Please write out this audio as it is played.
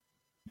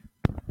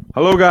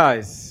Hello,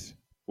 guys.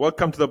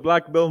 Welcome to the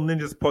Black Belt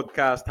Ninjas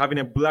podcast, having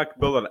a black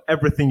belt at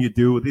everything you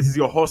do. This is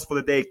your host for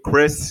the day,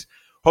 Chris.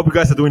 Hope you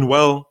guys are doing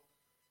well.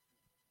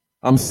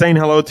 I'm saying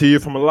hello to you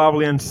from a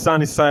lovely and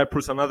sunny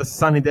Cyprus. Another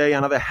sunny day,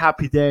 another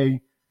happy day.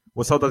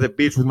 Was out at the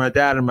beach with my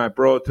dad and my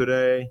bro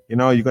today. You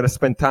know, you got to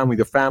spend time with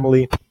your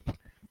family.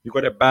 You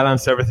got to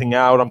balance everything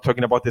out. I'm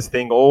talking about this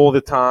thing all the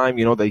time.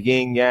 You know, the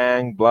yin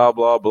yang, blah,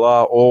 blah,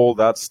 blah, all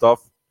that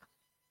stuff.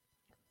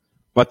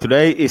 But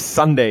today is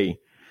Sunday.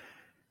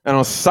 And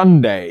on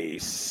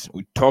Sundays,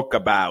 we talk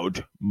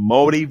about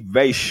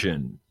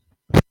motivation.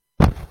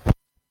 A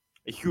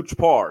huge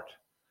part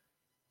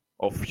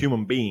of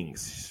human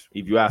beings,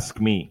 if you ask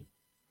me.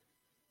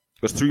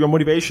 Because through your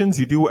motivations,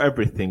 you do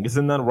everything.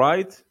 Isn't that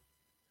right?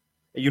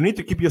 You need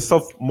to keep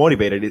yourself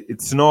motivated.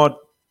 It's not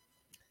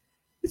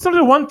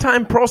a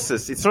one-time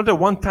process. It's not a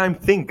one-time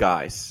thing,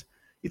 guys.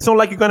 It's not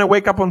like you're going to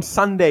wake up on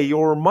Sunday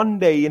or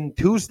Monday and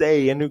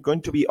Tuesday and you're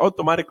going to be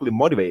automatically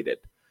motivated.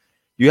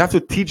 You have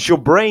to teach your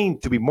brain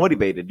to be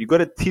motivated. You got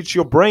to teach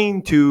your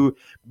brain to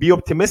be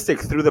optimistic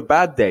through the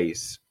bad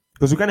days.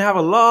 Because you're going to have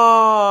a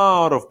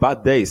lot of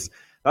bad days.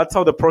 That's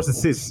how the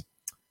process is.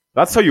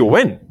 That's how you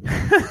win.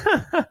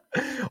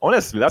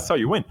 Honestly, that's how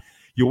you win.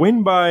 You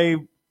win by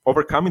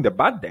overcoming the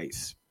bad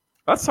days.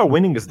 That's how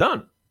winning is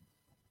done.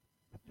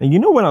 And you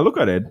know, when I look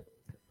at it,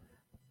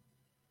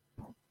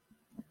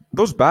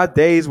 those bad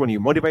days when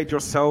you motivate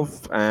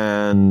yourself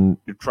and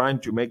you're trying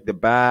to make the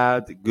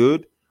bad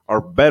good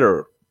are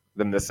better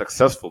than the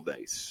successful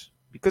days.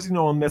 Because, you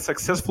know, on the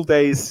successful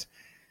days,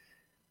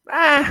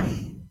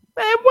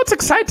 what's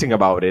exciting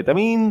about it? I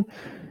mean,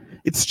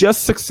 it's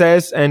just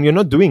success and you're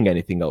not doing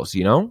anything else,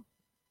 you know?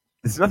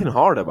 There's nothing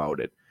hard about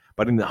it.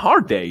 But in the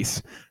hard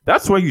days,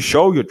 that's where you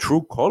show your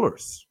true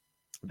colors.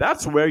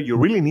 That's where you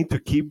really need to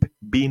keep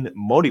being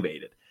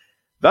motivated.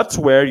 That's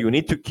where you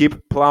need to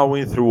keep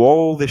plowing through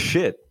all the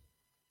shit.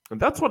 And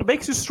that's what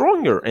makes you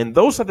stronger. And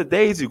those are the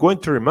days you're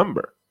going to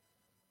remember.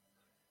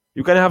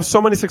 You can have so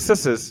many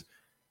successes.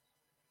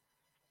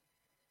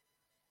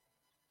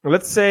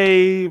 Let's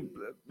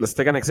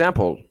take an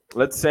example.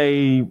 Let's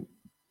say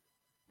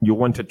you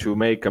wanted to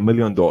make $1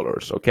 million,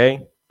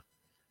 okay?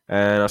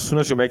 And as soon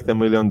as you make the $1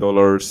 million,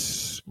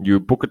 you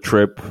book a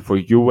trip for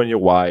you and your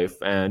wife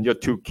and your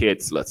 2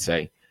 kids, let's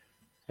say.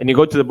 And you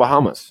go to the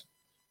Bahamas.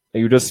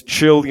 And you just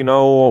chill, you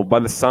know, by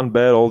the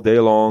sunbed all day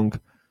long.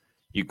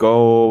 You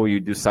go,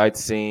 you do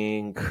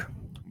sightseeing,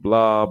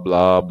 blah,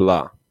 blah,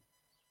 blah.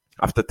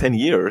 After 10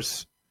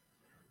 years,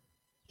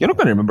 you're not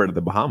going to remember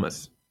the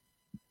Bahamas.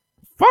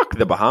 Fuck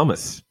the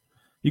Bahamas.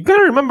 You're going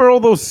to remember all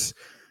those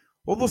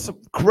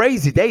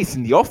crazy days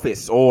in the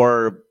office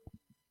or,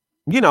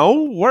 you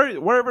know,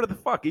 wherever the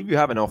fuck, if you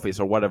have an office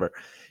or whatever.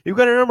 You're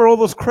going to remember all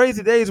those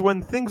crazy days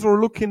when things were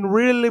looking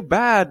really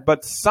bad,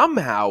 but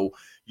somehow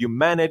you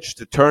managed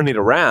to turn it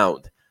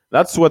around.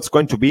 That's what's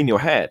going to be in your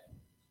head.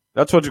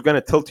 That's what you're going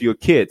to tell to your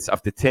kids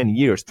after 10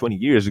 years, 20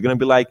 years. You're going to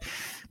be like,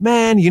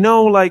 man, you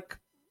know, like,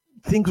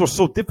 things were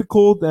so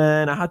difficult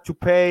and I had to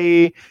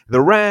pay the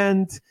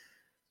rent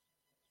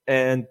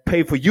and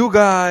pay for you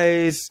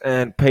guys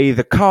and pay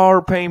the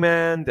car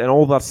payment and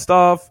all that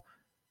stuff.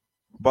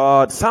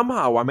 But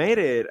somehow I made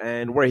it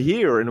and we're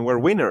here and we're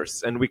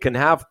winners and we can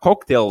have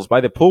cocktails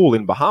by the pool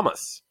in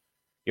Bahamas.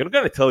 You're not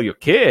going to tell your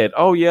kid,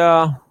 oh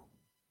yeah,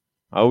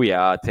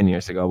 10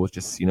 years ago I was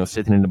just, you know,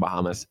 sitting in the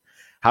Bahamas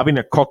having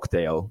a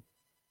cocktail.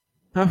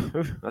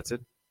 That's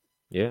it.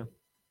 Yeah.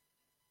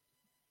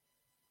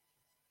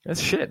 That's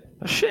shit.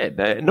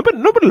 Nobody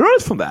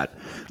learns from that.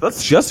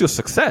 That's just your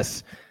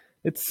success.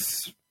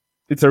 It's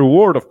a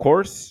reward, of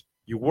course.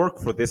 You work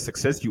for this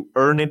success. You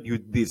earn it. You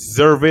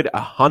deserve it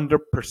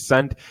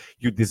 100%.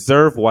 You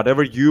deserve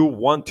whatever you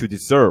want to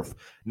deserve.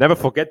 Never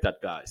forget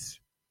that, guys.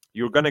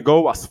 You're going to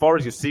go as far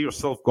as you see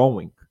yourself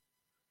going.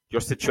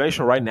 Your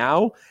situation right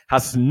now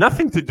has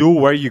nothing to do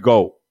where you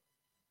go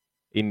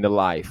in the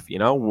life. You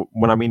know,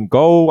 when I mean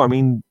go, I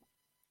mean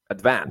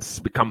advance,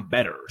 become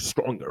better,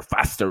 stronger,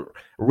 faster,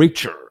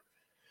 richer,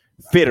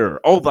 fitter,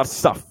 all that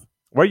stuff.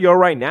 Where you're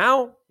right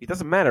now, it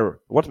doesn't matter.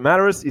 What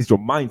matters is your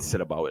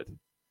mindset about it.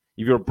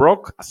 If you're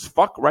broke as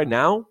fuck right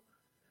now,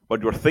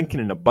 but you're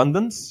thinking in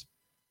abundance,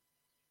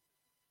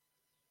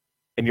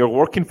 and you're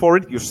working for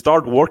it, you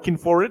start working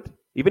for it,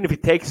 even if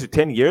it takes you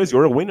 10 years,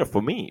 you're a winner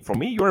for me. For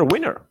me, you're a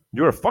winner.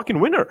 You're a fucking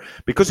winner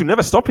because you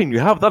never stop and you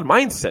have that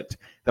mindset.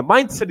 The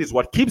mindset is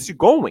what keeps you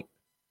going.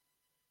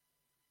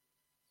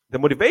 The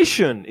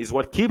motivation is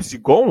what keeps you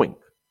going.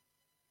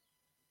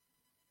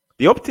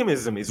 The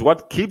optimism is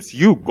what keeps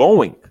you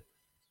going.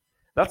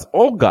 That's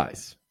all,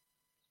 guys.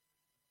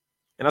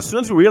 And as soon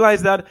as you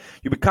realize that,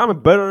 you become a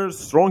better,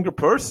 stronger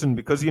person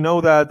because you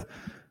know that,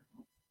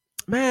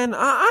 man,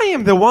 I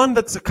am the one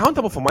that's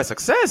accountable for my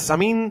success. I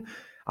mean,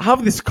 I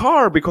have this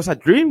car because I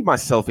dreamed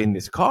myself in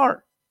this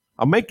car.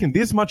 I'm making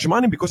this much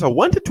money because I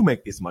wanted to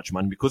make this much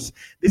money because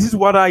this is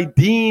what I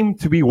deem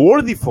to be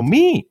worthy for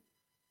me.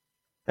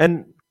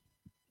 And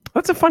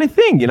that's a funny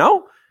thing, you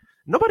know?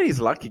 Nobody is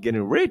lucky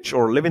getting rich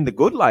or living the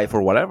good life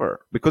or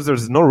whatever because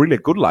there's no really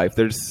good life.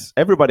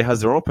 Everybody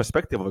has their own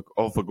perspective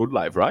of a good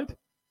life, right?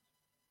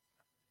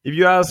 If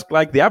you ask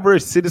like the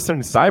average citizen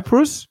in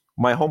Cyprus,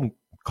 my home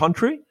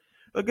country,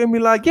 they're gonna be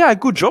like, yeah,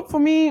 good job for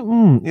me.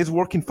 It's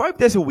working 5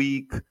 days a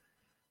week,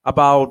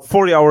 about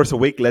 40 hours a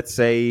week, let's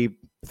say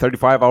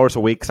 35 hours a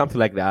week, something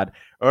like that,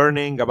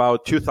 earning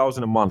about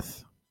 2,000 a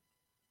month.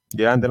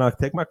 Yeah, and then I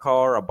take my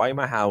car, I buy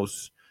my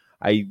house,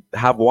 I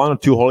have 1 or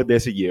 2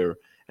 holidays a year,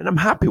 and I'm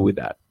happy with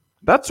that.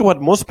 That's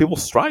what most people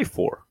strive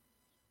for.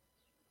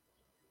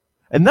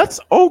 And that's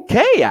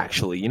okay,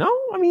 actually, you know?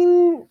 I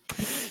mean,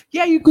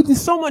 yeah, you could do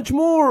so much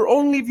more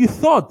only if you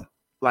thought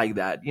like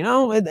that, you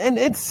know? And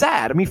it's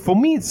sad. I mean, for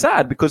me, it's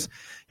sad because,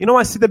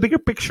 I see the bigger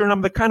picture and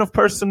I'm the kind of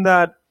person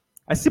that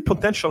I see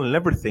potential in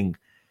everything.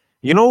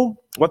 You know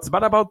what's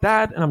bad about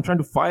that? And I'm trying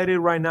to fight it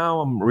right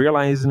now. I'm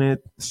realizing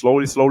it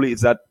slowly,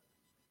 is that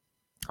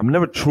I'm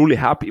never truly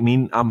happy. I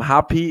mean, I'm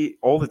happy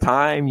all the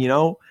time,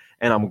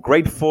 and I'm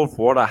grateful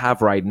for what I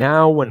have right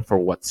now and for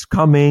what's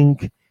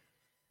coming.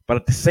 But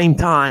at the same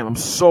time, I'm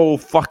so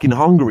fucking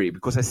hungry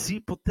because I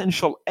see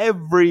potential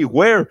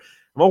everywhere.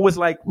 I'm always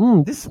like,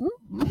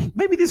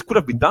 maybe this could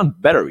have been done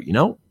better, it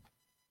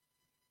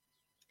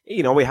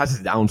has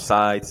its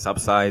downsides,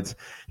 subsides.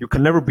 You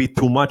can never be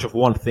too much of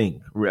one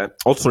thing.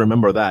 Also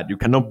remember that. You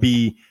cannot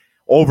be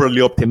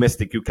overly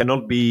optimistic. You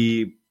cannot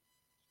be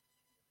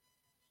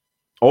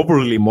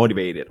overly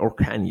motivated, or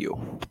can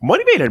you?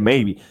 Motivated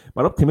maybe,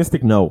 but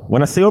optimistic no.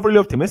 When I say overly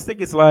optimistic,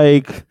 it's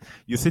like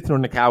you sitting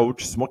on the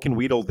couch smoking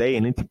weed all day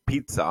and eating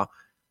pizza,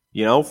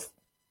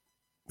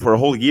 for a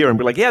whole year and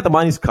be like, yeah, the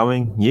money's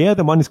coming. Yeah,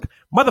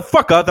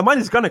 motherfucker, the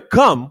money's gonna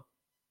come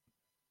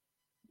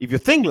if you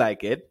think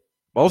like it.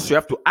 But also you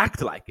have to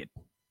act like it.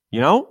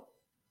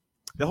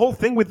 The whole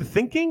thing with the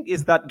thinking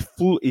is that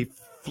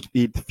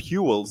it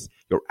fuels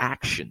your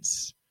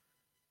actions.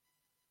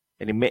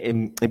 And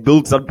it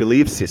builds that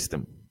belief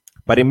system.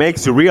 But it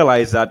makes you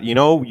realize that,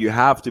 you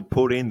have to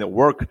put in the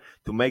work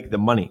to make the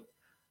money.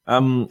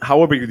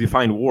 However you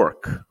define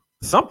work.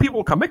 Some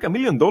people can make $1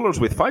 million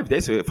with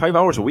 5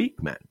 hours a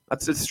week, man.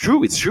 It's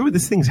true. It's true.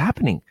 This thing's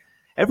happening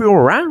everywhere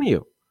around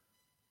you.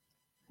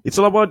 It's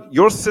all about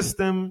your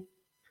system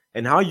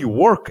and how you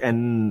work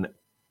and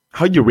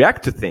how you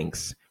react to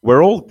things.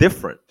 We're all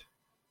different.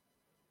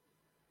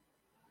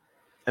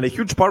 And a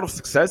huge part of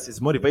success is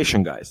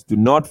motivation, guys. Do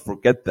not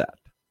forget that.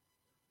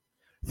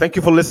 Thank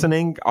you for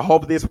listening. I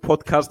hope this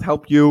podcast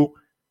helped you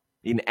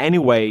in any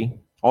way,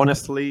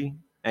 honestly.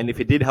 And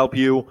if it did help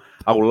you,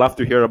 I would love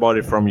to hear about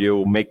it from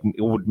you.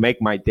 It would make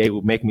my day. It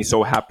would make me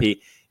so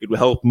happy. It will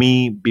help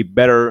me be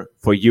better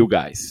for you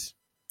guys.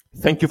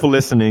 Thank you for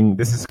listening.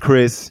 This is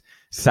Chris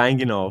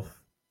signing off.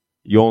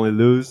 You only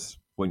lose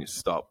when you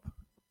stop.